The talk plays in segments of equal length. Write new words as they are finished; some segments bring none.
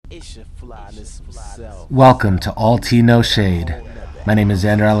Welcome to All Tea No Shade. My name is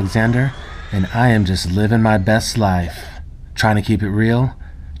Xander Alexander, and I am just living my best life. Trying to keep it real,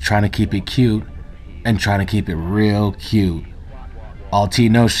 trying to keep it cute, and trying to keep it real cute. All tea,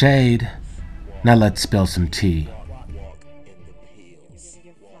 no shade. Now let's spill some tea.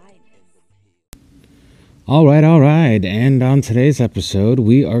 Alright, and on today's episode,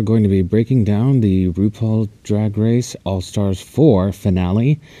 we are going to be breaking down the RuPaul's Drag Race All-Stars 4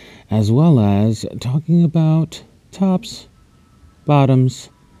 finale, as well as talking about tops, bottoms,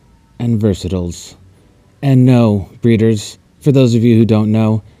 and versatiles. And no, breeders, for those of you who don't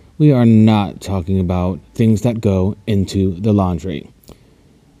know, we are not talking about things that go into the laundry.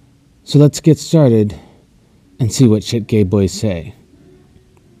 So let's get started and see what shit gay boys say.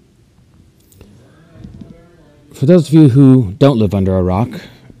 For those of you who don't live under a rock,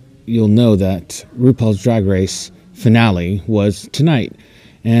 you'll know that RuPaul's Drag Race finale was tonight.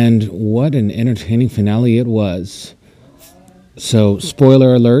 And what an entertaining finale it was. So,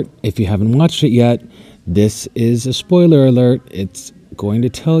 spoiler alert, if you haven't watched it yet, this is a spoiler alert. It's going to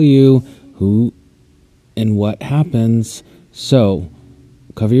tell you who and what happens. So,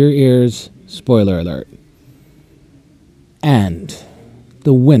 cover your ears, spoiler alert. And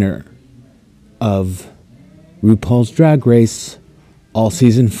the winner of RuPaul's Drag Race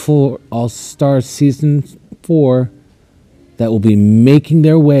All-Stars Season 4 that will be making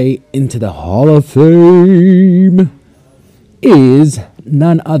their way into the Hall of Fame is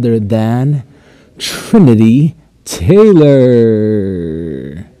none other than Trinity Taylor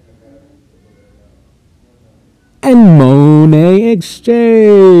and Monet X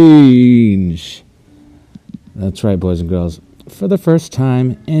Change. That's right, boys and girls. For the first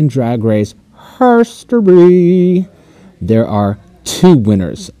time in Drag Race history, there are two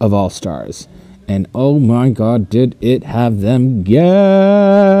winners of All-Stars. And oh my God, did it have them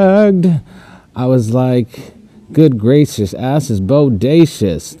gagged. I was like, good gracious, ass is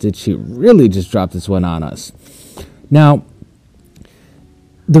bodacious. Did she really just drop this one on us? Now,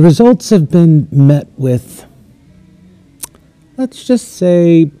 the results have been met with, let's just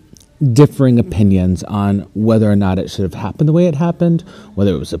say, differing opinions on whether or not it should have happened the way it happened,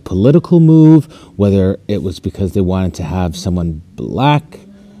 whether it was a political move, whether it was because they wanted to have someone black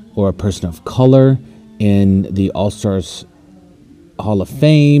or a person of color in the All-Stars Hall of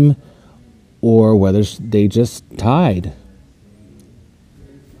Fame, or whether they just tied.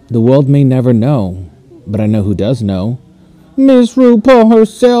 The world may never know, but I know who does know. Miss RuPaul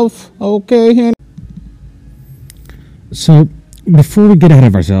herself, okay? So, before we get ahead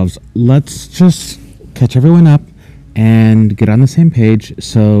of ourselves, let's just catch everyone up and get on the same page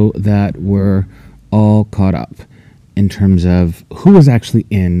so that we're all caught up in terms of who was actually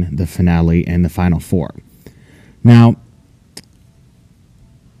in the finale and the final four. Now,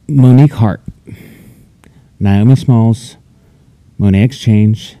 Monique Heart, Naomi Smalls, Monet X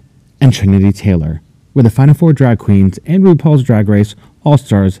Change, and Trinity Taylor were the final four drag queens in RuPaul's Drag Race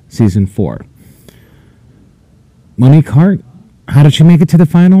All-Stars Season 4. Monique Heart, how did she make it to the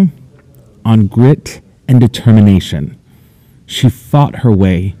final? On grit and determination. She fought her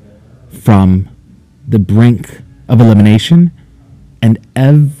way from the brink of elimination, and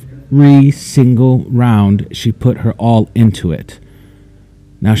every single round she put her all into it.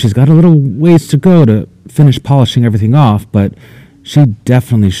 Now she's got a little ways to go to finish polishing everything off, but she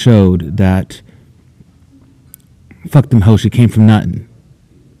definitely showed that fuck them hoes, she came from nothing.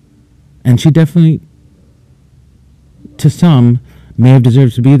 And she definitely, to some, may have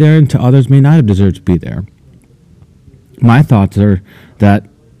deserved to be there, and to others may not have deserved to be there. My thoughts are that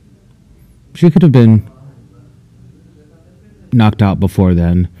she could have been knocked out before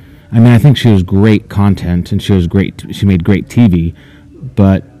then. I mean, I think she was great content, and she made great TV,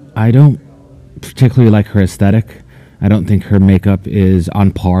 but I don't particularly like her aesthetic. I don't think her makeup is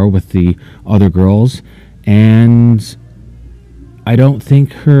on par with the other girls, and I don't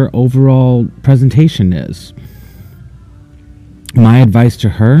think her overall presentation is. My advice to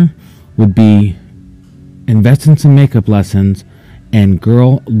her would be invest in some makeup lessons, and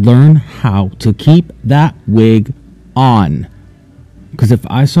girl, learn how to keep that wig on. Because if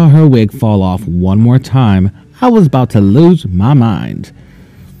I saw her wig fall off one more time, I was about to lose my mind.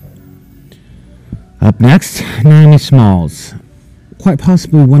 Up next, Naomi Smalls. Quite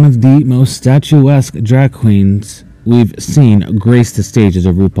possibly one of the most statuesque drag queens we've seen grace the stages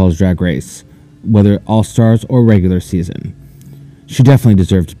of RuPaul's Drag Race, whether All-Stars or regular season. She definitely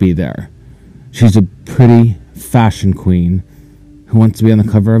deserved to be there. She's a pretty fashion queen who wants to be on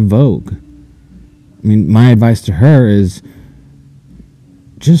the cover of Vogue. I mean, my advice to her is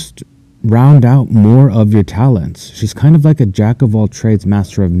just round out more of your talents. She's kind of like a jack of all trades,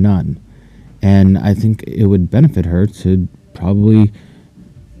 master of none. And I think it would benefit her to probably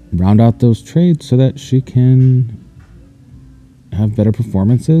round out those trades so that she can have better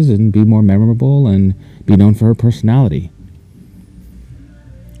performances and be more memorable and be known for her personality.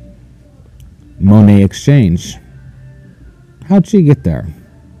 Monet Exchange. How'd she get there?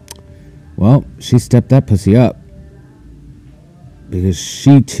 Well, she stepped that pussy up. Because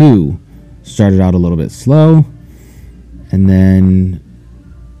she too started out a little bit slow, and then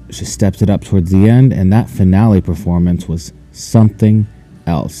she stepped it up towards the end, and that finale performance was something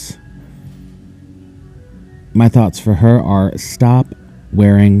else. My thoughts for her are stop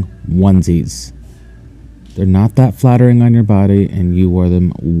wearing onesies. They're not that flattering on your body, and you wear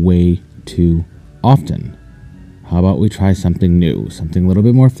them way too often. How about we try something new, something a little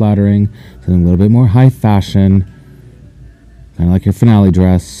bit more flattering, something a little bit more high fashion, kind of like your finale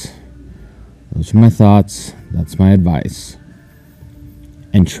dress. Those are my thoughts. That's my advice.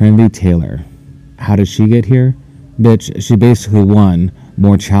 And Trinity Taylor. How did she get here? Bitch, she basically won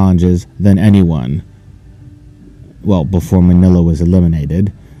more challenges than anyone. Well, before Manila was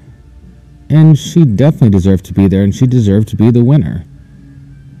eliminated. And she definitely deserved to be there, and she deserved to be the winner.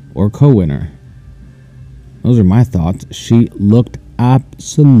 Or co-winner. Those are my thoughts. She looked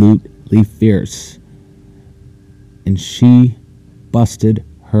absolutely fierce. And she busted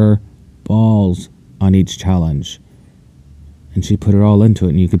her balls on each challenge. And she put it all into it,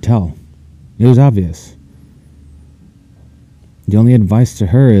 and you could tell. It was obvious. The only advice to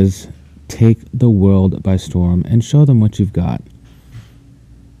her is take the world by storm and show them what you've got.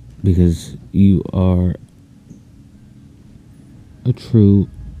 Because you are a true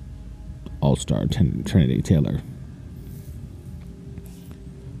all-star, Trinity Taylor.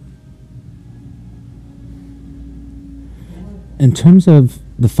 In terms of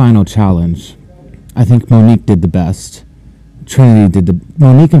the final challenge, I think Monique did the best.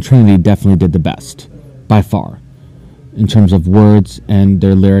 Monique and Trinity definitely did the best, by far, in terms of words and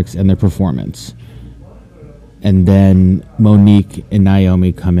their lyrics and their performance. And then Monique and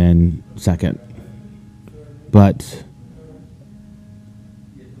Naomi come in second. But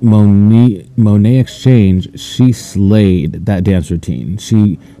Monet Exchange, she slayed that dance routine.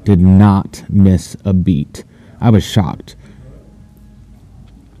 She did not miss a beat. I was shocked.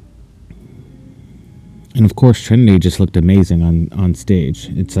 And of course, Trinity just looked amazing on stage.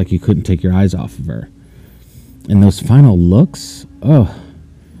 It's like you couldn't take your eyes off of her. And those final looks,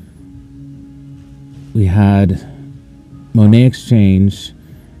 we had Monet Exchange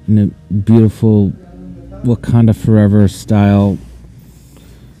in a beautiful Wakanda Forever style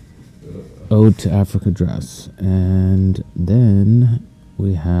Ode to Africa dress. And then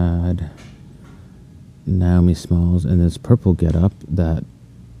we had Naomi Smalls in this purple getup that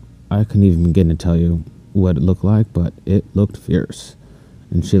I couldn't even begin to tell you what it looked like, but it looked fierce.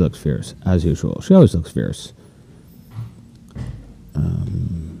 And she looks fierce, as usual. She always looks fierce.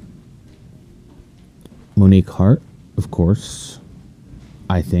 Monique Hart, of course,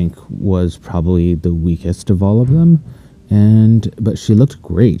 I think was probably the weakest of all of them. But she looked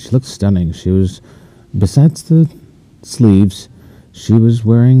great. She looked stunning. She was, besides the sleeves, she was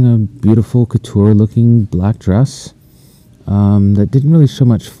wearing a beautiful couture-looking black dress that didn't really show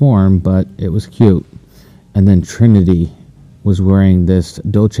much form, but it was cute. And then Trinity was wearing this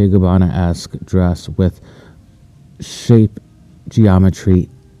Dolce & Gabbana-esque dress with shape, geometry,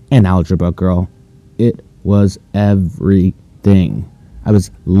 and algebra, girl. It was everything. I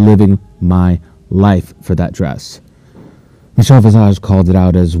was living my life for that dress. Michelle Visage called it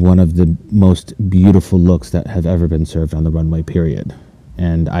out as one of the most beautiful looks that have ever been served on the runway, period.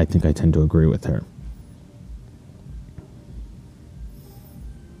 And I think I tend to agree with her.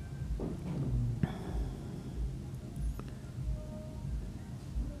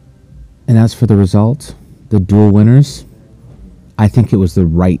 And as for the result, the dual winners, I think it was the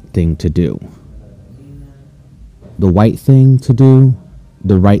right thing to do. The right thing to do.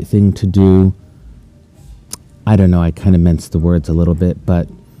 I don't know, I kind of minced the words a little bit, but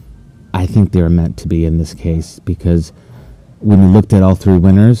I think they were meant to be in this case, because when you looked at all three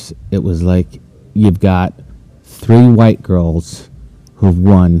winners, it was like you've got three white girls who've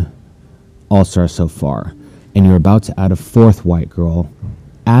won All-Star so far, and you're about to add a fourth white girl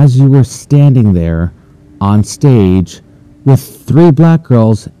as you were standing there on stage with three black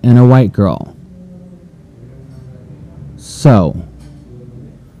girls and a white girl. So,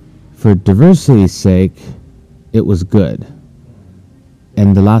 for diversity's sake, it was good.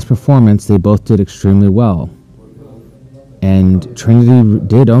 And the last performance, they both did extremely well. And Trinity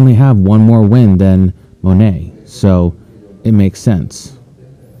did only have one more win than Monet, so it makes sense.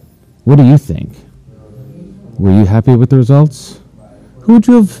 What do you think? Were you happy with the results? Who would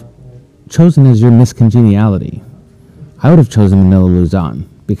you have chosen as your Miss Congeniality? I would have chosen Manila Luzon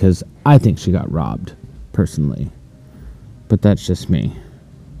because I think she got robbed, personally. But that's just me.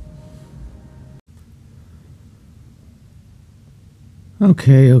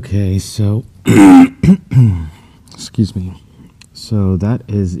 Okay, so excuse me. So that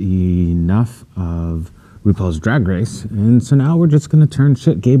is enough of RuPaul's Drag Race, and so now we're just gonna turn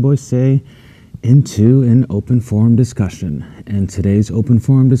shit gay boys say into an open forum discussion. And today's open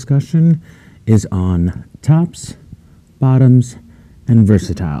forum discussion is on tops, bottoms, and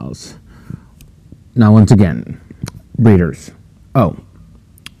versatiles. Now, once again, breeders. Oh,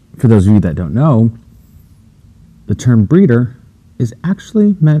 for those of you that don't know, the term breeder is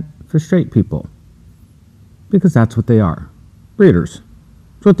actually meant for straight people because that's what they are, breeders.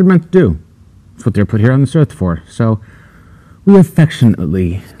 It's what they're meant to do. It's what they're put here on this earth for. So we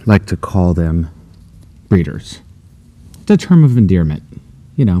affectionately like to call them breeders. It's a term of endearment,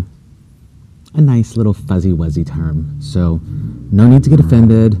 you know, a nice little fuzzy wuzzy term. So no need to get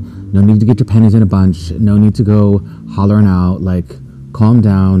offended, no need to get your panties in a bunch, no need to go hollering out, like, calm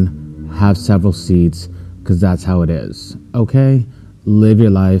down, have several seats, because that's how it is. Okay? Live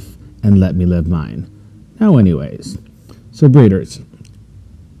your life and let me live mine. Now, anyways, so breeders,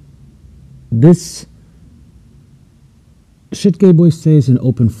 this Shit Gay Boys Say is an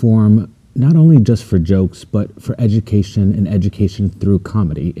open forum, not only just for jokes, but for education and education through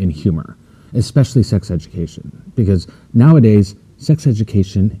comedy and humor, especially sex education, because nowadays sex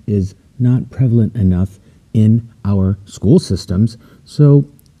education is not prevalent enough in our school systems. So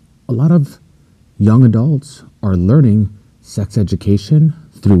a lot of young adults are learning sex education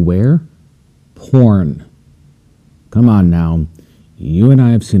through where? Porn. Come on now. You and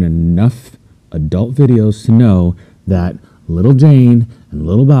I have seen enough adult videos to know that little Jane and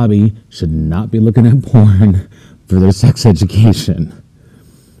little Bobby should not be looking at porn for their sex education,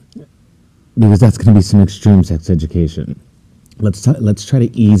 because that's going to be some extreme sex education. Let's try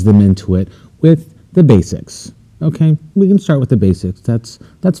to ease them into it with the basics. Okay, we can start with the basics.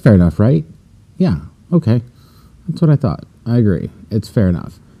 That's fair enough, right? Yeah. Okay, that's what I thought. I agree. It's fair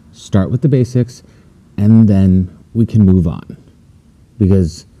enough. Start with the basics, and then we can move on.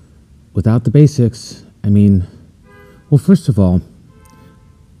 Because without the basics, I mean, well, first of all,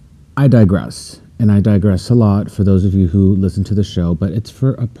 I digress. And I digress a lot for those of you who listen to the show, but it's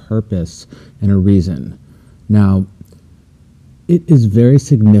for a purpose and a reason. Now, it is very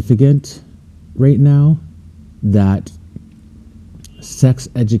significant right now that sex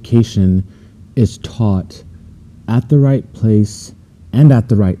education is taught at the right place and at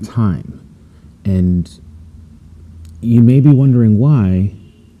the right time. And you may be wondering why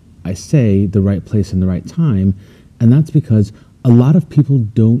I say the right place and the right time, and that's because a lot of people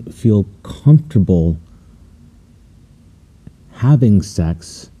don't feel comfortable having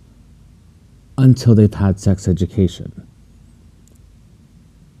sex until they've had sex education.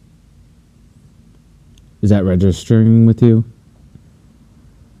 Is that registering with you?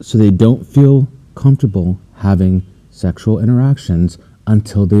 So they don't feel comfortable having sexual interactions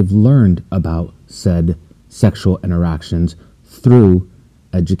until they've learned about said sexual interactions through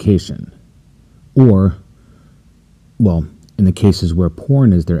education. Or, well, in the cases where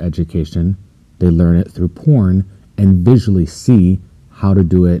porn is their education, they learn it through porn and visually see how to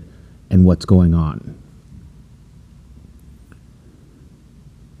do it and what's going on.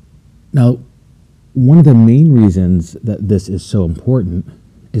 Now, one of the main reasons that this is so important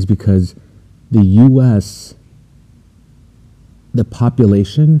is because the U.S., the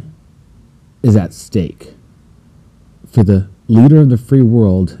population is at stake. For the leader of the free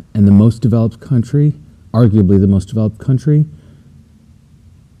world and the most developed country, arguably the most developed country,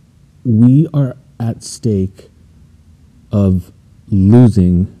 we are at stake of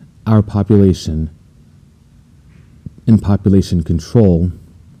losing our population and population control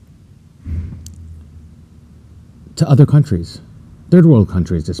to other countries, third world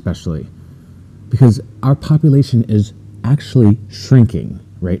countries especially, because our population is actually shrinking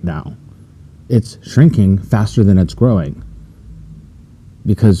right now. It's shrinking faster than it's growing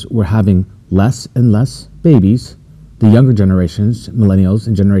because we're having less and less babies, the younger generations, millennials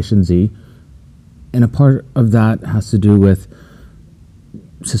and Generation Z, and a part of that has to do with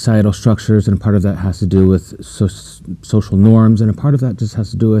societal structures, and a part of that has to do with social norms, and a part of that just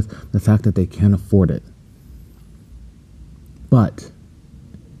has to do with the fact that they can't afford it. But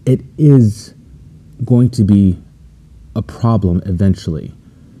it is going to be a problem eventually,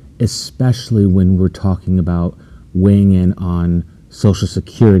 especially when we're talking about weighing in on Social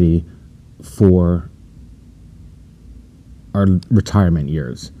Security for our retirement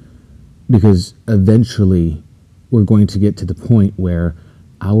years. because eventually we're going to get to the point where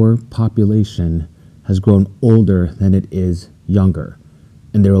our population has grown older than it is younger.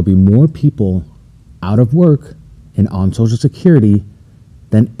 And there will be more people out of work and on Social Security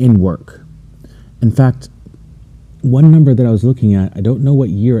than in work. In fact, one number that I was looking at, I don't know what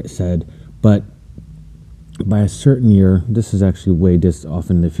year it said, but by a certain year, this is actually way off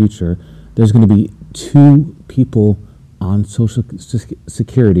in the future, there's going to be 2 people on Social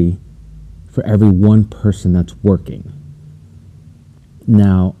Security for every 1 person that's working.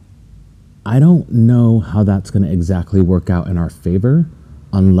 Now, I don't know how that's going to exactly work out in our favor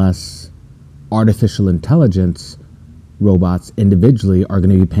unless artificial intelligence robots individually are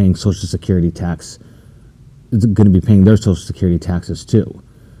going to be paying Social Security tax. It's going to be paying their Social Security taxes too,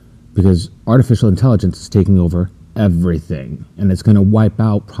 because artificial intelligence is taking over everything, and it's going to wipe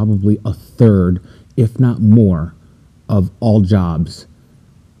out probably a third, if not more, of all jobs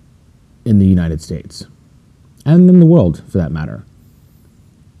in the United States and in the world for that matter.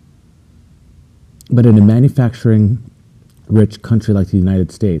 But in a manufacturing rich country like the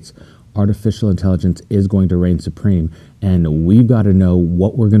United States, artificial intelligence is going to reign supreme, and we've got to know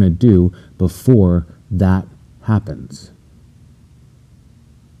what we're going to do before that happens.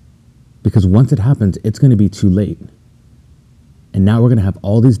 Because once it happens, it's going to be too late. And now we're going to have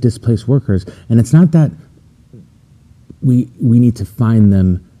all these displaced workers, and it's not that we need to find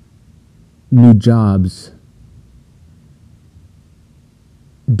them new jobs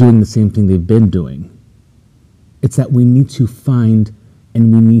doing the same thing they've been doing. It's that we need to find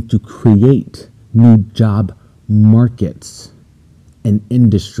and we need to create new job markets and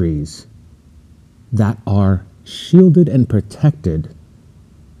industries that are shielded and protected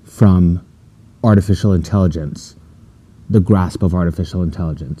from artificial intelligence, the grasp of artificial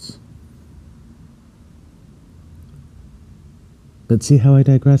intelligence. But see how I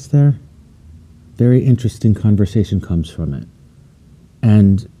digress there? Very interesting conversation comes from it.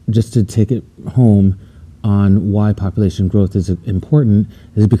 And just to take it home on why population growth is important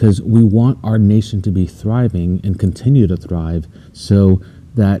is because we want our nation to be thriving and continue to thrive so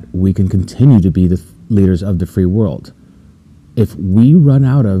that we can continue to be the leaders of the free world. If we run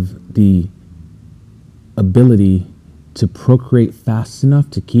out of the ability to procreate fast enough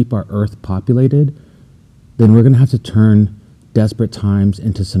to keep our earth populated, then we're going to have to turn desperate times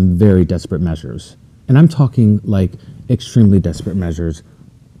into some very desperate measures. And I'm talking like extremely desperate measures,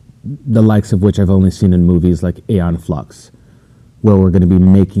 the likes of which I've only seen in movies like Aeon Flux, where we're going to be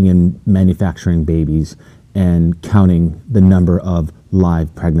making and manufacturing babies and counting the number of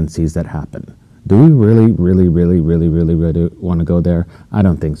live pregnancies that happen. Do we really want to go there? I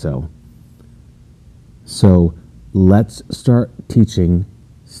don't think so. So let's start teaching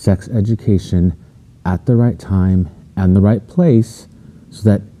sex education at the right time and the right place so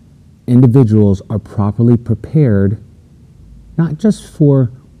that individuals are properly prepared, not just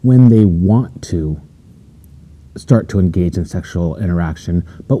for when they want to start to engage in sexual interaction,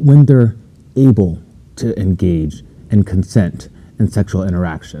 but when they're able to engage and consent in sexual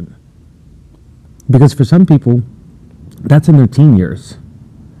interaction. Because for some people, that's in their teen years.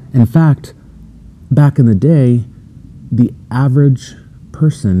 In fact, back in the day, the average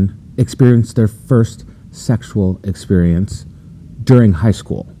person experienced their first sexual experience during high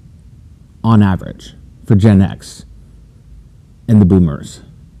school, on average, for Gen X and the boomers.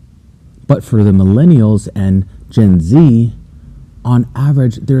 But for the millennials and Gen Z, on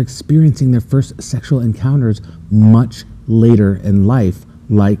average, they're experiencing their first sexual encounters much later in life,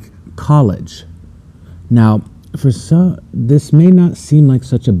 like college. Now, for some, this may not seem like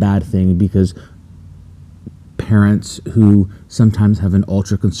such a bad thing because parents who sometimes have an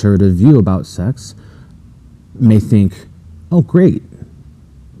ultra-conservative view about sex may think, oh, great,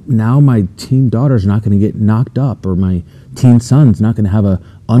 now my teen daughter's not going to get knocked up, or my teen son's not going to have a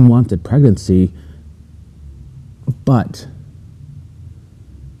unwanted pregnancy. But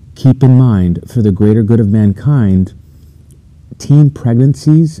keep in mind, for the greater good of mankind, teen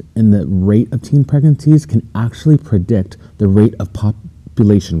pregnancies and the rate of teen pregnancies can actually predict the rate of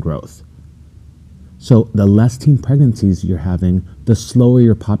population growth. So the less teen pregnancies you're having, the slower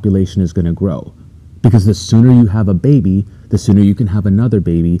your population is going to grow. Because the sooner you have a baby, the sooner you can have another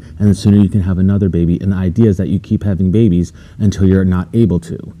baby, and the sooner you can have another baby. And the idea is that you keep having babies until you're not able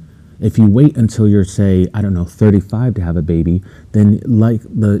to. If you wait until you're, say, 35 to have a baby, then like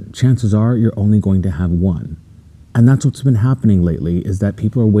the chances are you're only going to have one. And that's what's been happening lately, is that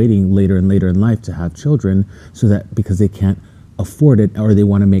people are waiting later and later in life to have children so that because they can't afford it, or they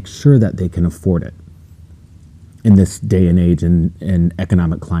want to make sure that they can afford it in this day and age and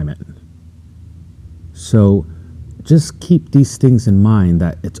economic climate. So just keep these things in mind,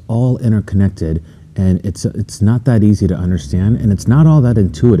 that it's all interconnected, and it's not that easy to understand, and it's not all that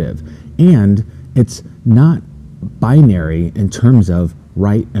intuitive, and it's not binary in terms of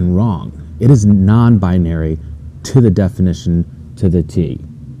right and wrong. It is non-binary to the definition, to the T.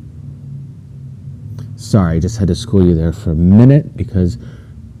 Sorry, I just had to school you there for a minute because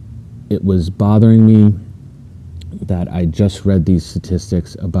it was bothering me that I just read these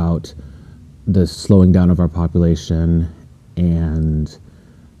statistics about the slowing down of our population and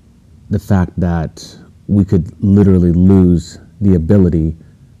the fact that we could literally lose the ability,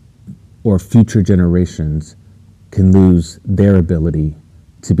 or future generations can lose their ability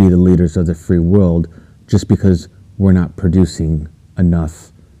to be the leaders of the free world just because we're not producing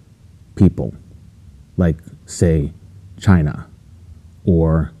enough people, like, say, China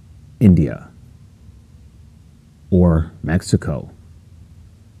or India or Mexico.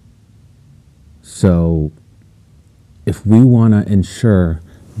 So if we want to ensure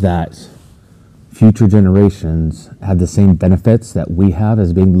that future generations have the same benefits that we have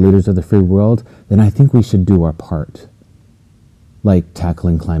as being leaders of the free world, then I think we should do our part, like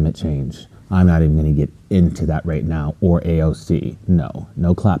tackling climate change. I'm not even going to get into that right now, or AOC. No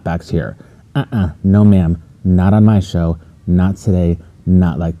clapbacks here. No ma'am, not on my show, not today,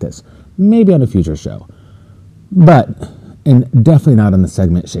 not like this. Maybe on a future show, but, and definitely not on the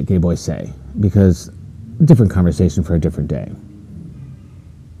segment Shit Gay Boys Say, because different conversation for a different day.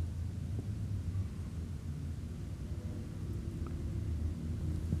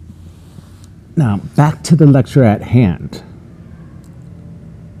 Now, back to the lecture at hand.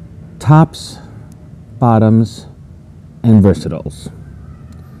 Tops, bottoms, and versatiles.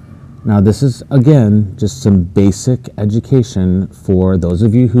 Now, this is, again, just some basic education for those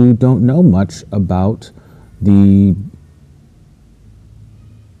of you who don't know much about the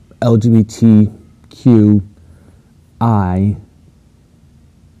LGBTQI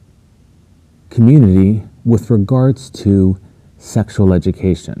community with regards to sexual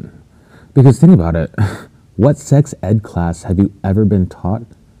education. Because think about it, what sex ed class have you ever been taught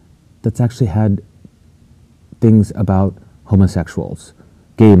that's actually had things about homosexuals,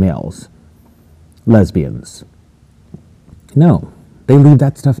 gay males, lesbians? No, they leave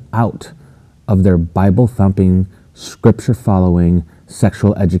that stuff out of their Bible-thumping, scripture-following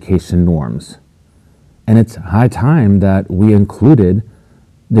sexual education norms. And it's high time that we included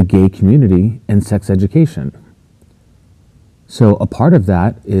the gay community in sex education. So a part of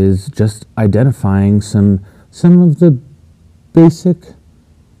that is just identifying some of the basic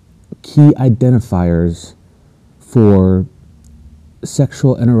key identifiers for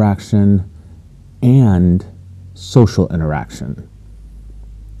sexual interaction and social interaction.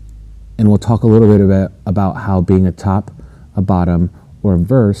 And we'll talk a little bit about how being a top, a bottom, or a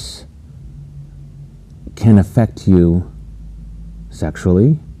verse can affect you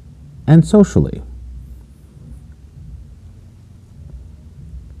sexually and socially.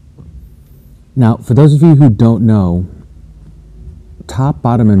 Now, for those of you who don't know, top,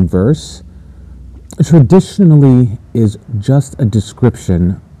 bottom, and verse traditionally is just a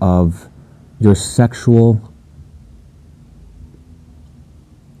description of your sexual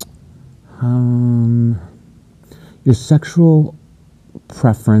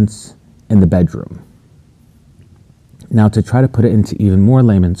preference in the bedroom. Now, to try to put it into even more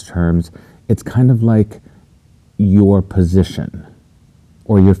layman's terms, it's kind of like your position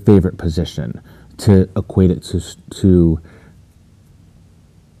or your favorite position, to equate it to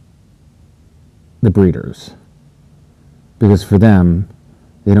the breeders. Because for them,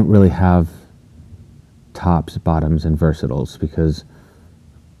 they don't really have tops, bottoms, and versatiles because,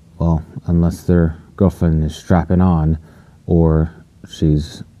 well, unless their girlfriend is strapping on or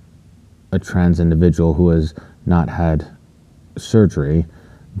she's a trans individual who has not had surgery,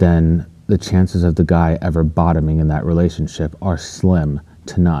 then the chances of the guy ever bottoming in that relationship are slim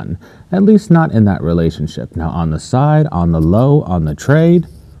to none. At least not in that relationship. Now, on the side, on the low, on the trade,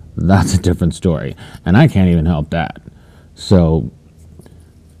 that's a different story. And I can't even help that. So,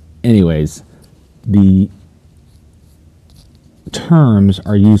 anyways, the terms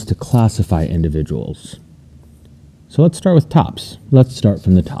are used to classify individuals. So let's start with tops. Let's start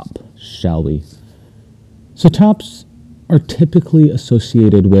from the top, shall we? So tops are typically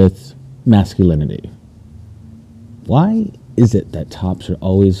associated with masculinity. Why is it that tops are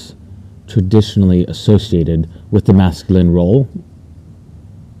always traditionally associated with the masculine role?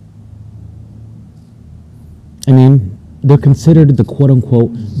 I mean, they're considered the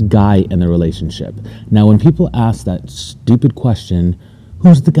quote-unquote guy in the relationship. Now, when people ask that stupid question,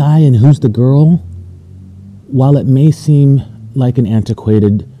 who's the guy and who's the girl? While it may seem like an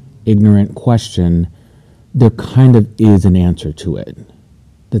antiquated, ignorant question, there kind of is an answer to it.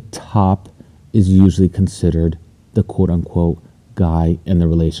 The top is usually considered the quote-unquote guy in the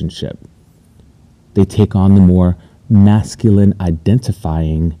relationship. They take on the more masculine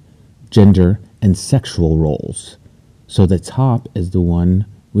identifying gender and sexual roles. So the top is the one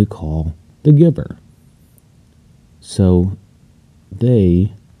we call the giver. So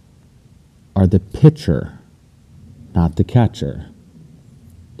they are the pitcher, not the catcher.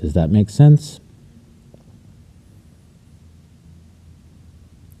 Does that make sense?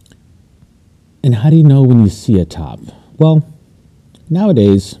 And how do you know when you see a top? Well,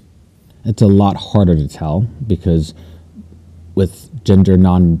 nowadays, it's a lot harder to tell because with gender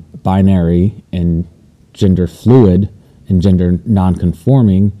non-binary and gender fluid and gender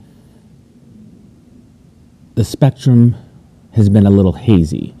non-conforming, the spectrum has been a little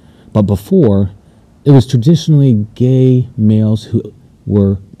hazy. But before, it was traditionally gay males who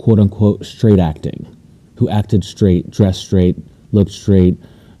were quote-unquote straight acting, who acted straight, dressed straight, looked straight.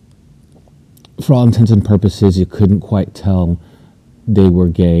 For all intents and purposes, you couldn't quite tell they were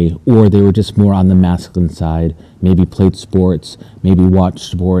gay, or they were just more on the masculine side, maybe played sports, maybe watched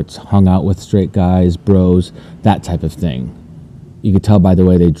sports, hung out with straight guys, bros, that type of thing. You could tell by the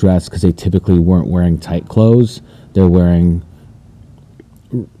way they dressed because they typically weren't wearing tight clothes. They're wearing,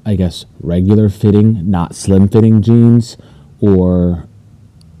 I guess, regular fitting, not slim fitting jeans, or,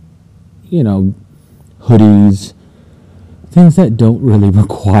 hoodies, things that don't really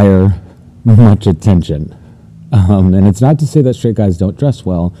require much attention. And it's not to say that straight guys don't dress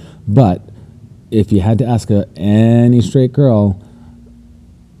well, but if you had to ask any straight girl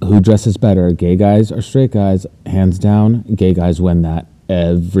who dresses better, gay guys or straight guys, hands down, gay guys win that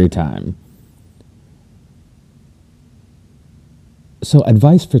every time. So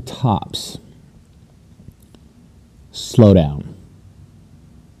advice for tops: slow down.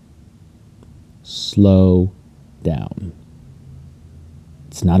 Slow down.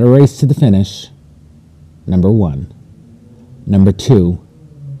 It's not a race to the finish, number one. Number two,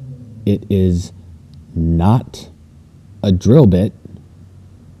 it is not a drill bit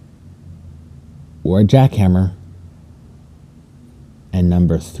or a jackhammer. And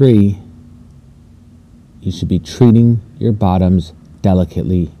number three, you should be treating your bottoms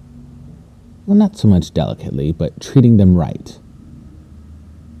delicately. Well, not so much delicately, but treating them right.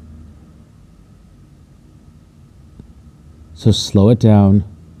 So slow it down,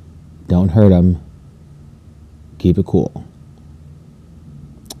 don't hurt them, keep it cool.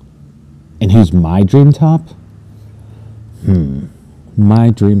 And who's my dream top?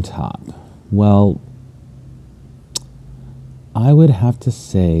 My dream top. Well, I would have to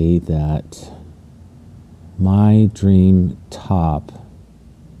say that my dream top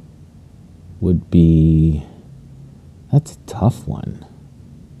would be, that's a tough one.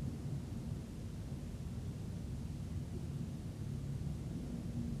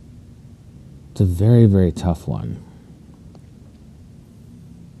 It's a very, very tough one.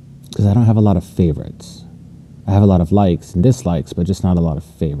 Because I don't have a lot of favorites. I have a lot of likes and dislikes, but just not a lot of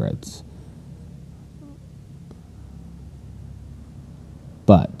favorites.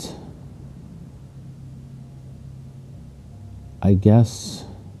 But I guess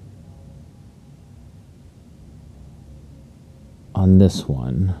on this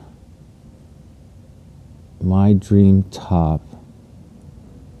one, my dream top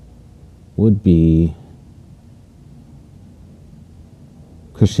would be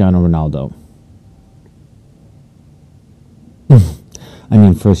Cristiano Ronaldo. I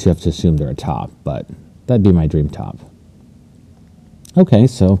mean, first you have to assume they're a top, but that'd be my dream top. Okay,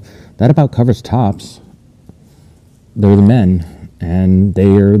 so that about covers tops. They're the men, and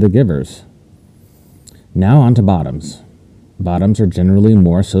they are the givers. Now on to bottoms. Bottoms are generally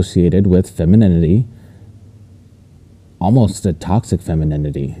more associated with femininity, almost a toxic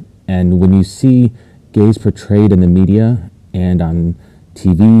femininity. And when you see gays portrayed in the media and on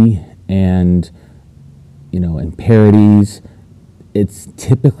TV and, in parodies, it's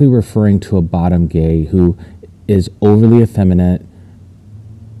typically referring to a bottom gay who is overly effeminate,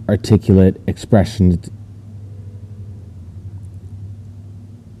 articulate, expressions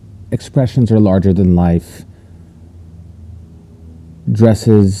are larger than life,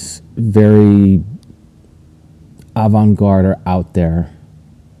 dresses very avant-garde or out there,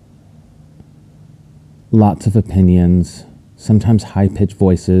 lots of opinions, sometimes high-pitched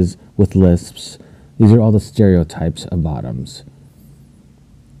voices with lisps. These are all the stereotypes of bottoms.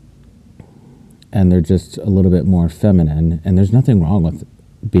 And they're just a little bit more feminine, and there's nothing wrong with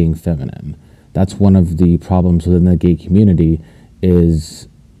being feminine. That's one of the problems within the gay community, is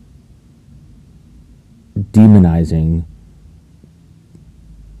demonizing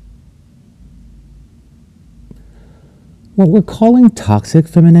what we're calling toxic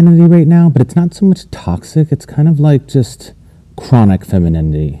femininity right now, but it's not so much toxic. It's kind of like just chronic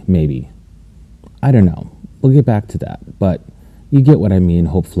femininity, maybe. I don't know. We'll get back to that, but you get what I mean,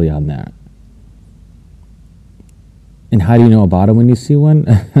 hopefully, on that. And how do you know a bottom when you see one?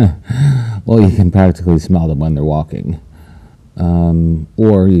 Well, you can practically smell them when they're walking.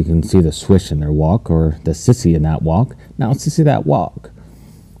 Or you can see the swish in their walk, or the sissy in that walk. Now, sissy that walk.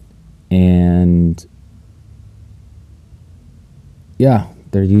 And yeah,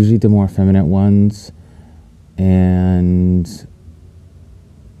 they're usually the more feminine ones. And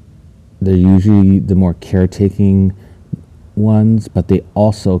they're usually the more caretaking ones, but they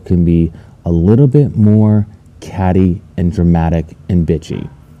also can be a little bit more catty and dramatic and bitchy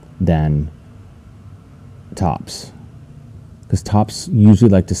than tops. Because tops usually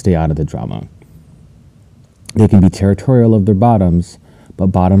like to stay out of the drama. They can be territorial of their bottoms, but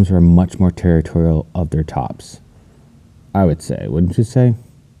bottoms are much more territorial of their tops. I would say, wouldn't you say?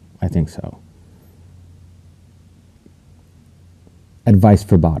 I think so. Advice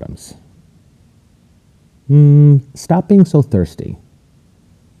for bottoms. Stop being so thirsty.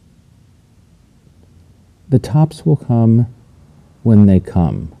 The tops will come when they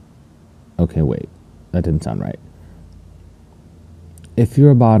come. Okay, wait. That didn't sound right. If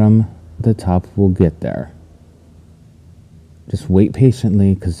you're a bottom, the top will get there. Just wait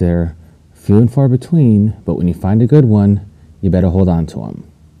patiently, because they're few and far between, but when you find a good one, you better hold on to them.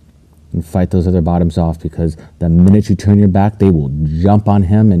 And fight those other bottoms off, because the minute you turn your back, they will jump on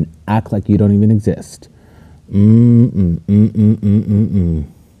him and act like you don't even exist. Ooh,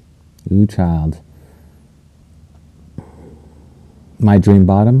 child. My dream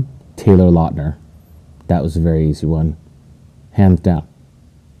bottom, Taylor Lautner. That was a very easy one. Hands down.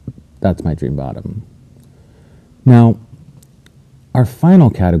 That's my dream bottom. Now, our final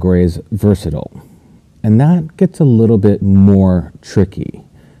category is versatile. And that gets a little bit more tricky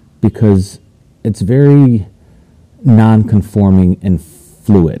because it's very non-conforming and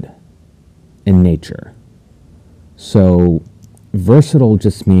fluid in nature. So versatile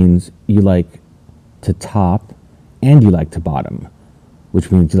just means you like to top and you like to bottom,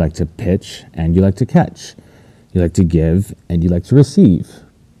 which means you like to pitch and you like to catch. You like to give and you like to receive.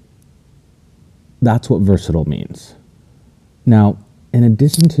 That's what versatile means. Now, in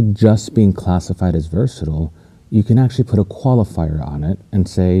addition to just being classified as versatile, you can actually put a qualifier on it and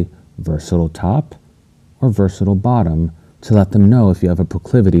say versatile top or versatile bottom to let them know if you have a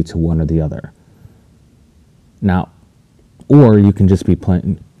proclivity to one or the other. Now, or you can just be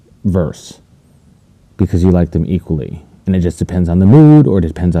plain verse because you like them equally. And it just depends on the mood or it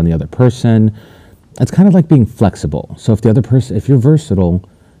depends on the other person. It's kind of like being flexible. So if if you're versatile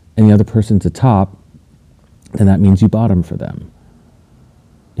and the other person's a top, then that means you bottom for them.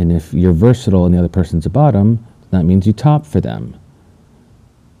 And if you're versatile and the other person's a bottom, that means you top for them.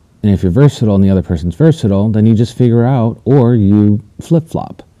 And if you're versatile and the other person's versatile, then you just figure out, or you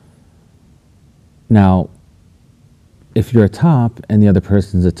flip-flop. Now, if you're a top and the other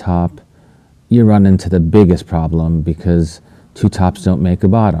person's a top, you run into the biggest problem because two tops don't make a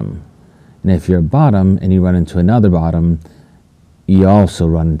bottom. And if you're a bottom and you run into another bottom, you also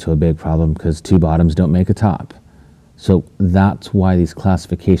run into a big problem because two bottoms don't make a top. So that's why these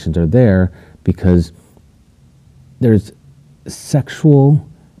classifications are there, because there's sexual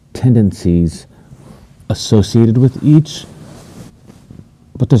tendencies associated with each,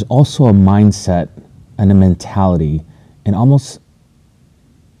 but there's also a mindset and a mentality, and almost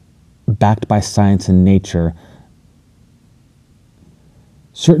backed by science and nature,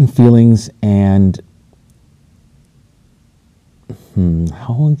 certain feelings and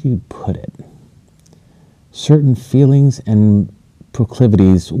how would you put it? Certain feelings and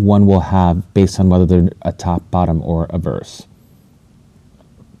proclivities one will have based on whether they're a top, bottom, or a verse.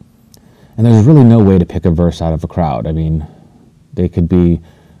 And there's really no way to pick a verse out of a crowd. I mean, they could be,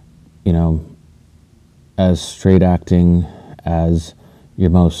 as straight acting as your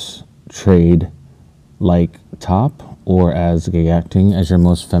most trade-like top, or as gay acting as your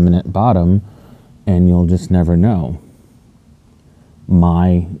most feminine bottom, and you'll just never know.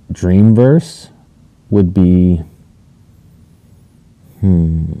 My dream verse would be,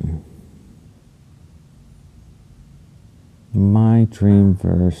 my dream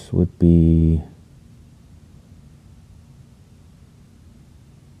verse would be,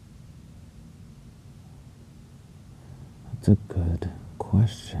 that's a good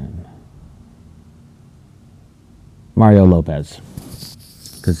question. Mario Lopez,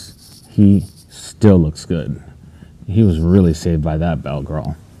 because he still looks good. He was really saved by that bell,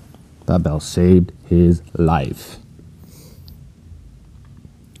 girl. That bell saved his life.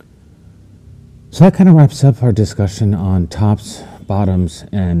 So that kind of wraps up our discussion on tops, bottoms,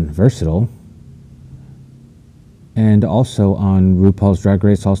 and versatile. And also on RuPaul's Drag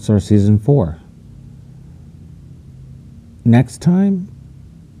Race All-Star Season 4. Next time,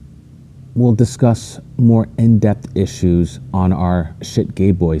 we'll discuss more in-depth issues on our Shit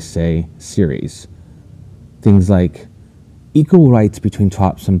Gay Boys Say series. Things like equal rights between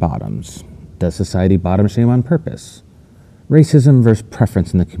tops and bottoms. Does society bottom shame on purpose? Racism versus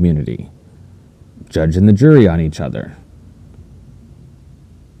preference in the community. Judge and the jury on each other.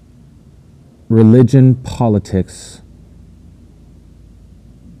 Religion, politics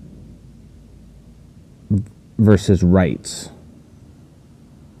versus rights.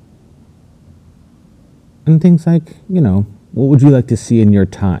 And things like, what would you like to see in your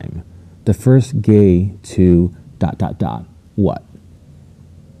time? The first gay to ... What?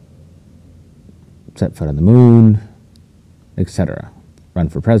 Set foot on the moon, etc. Run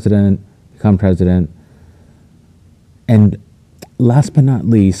for president, become president. And last but not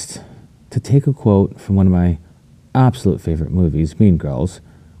least, to take a quote from one of my absolute favorite movies, Mean Girls,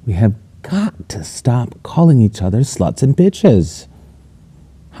 we have got to stop calling each other sluts and bitches.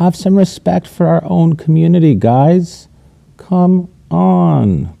 Have some respect for our own community, guys. Come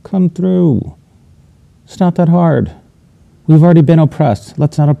on. Come through. It's not that hard. We've already been oppressed.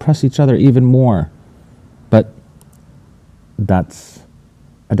 Let's not oppress each other even more. But that's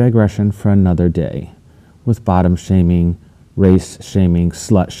a digression for another day. With bottom shaming, race shaming,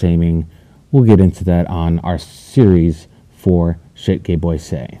 slut shaming. We'll get into that on our series for Shit Gay Boys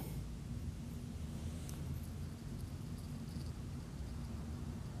Say.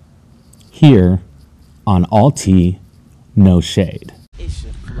 Here on All Tea, No Shade.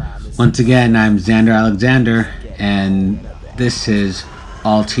 Once again, I'm Xander Alexander, and this is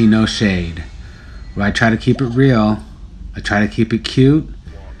All Tea, No Shade, where I try to keep it real, I try to keep it cute,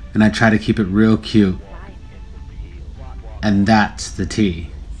 and I try to keep it real cute. And that's the tea.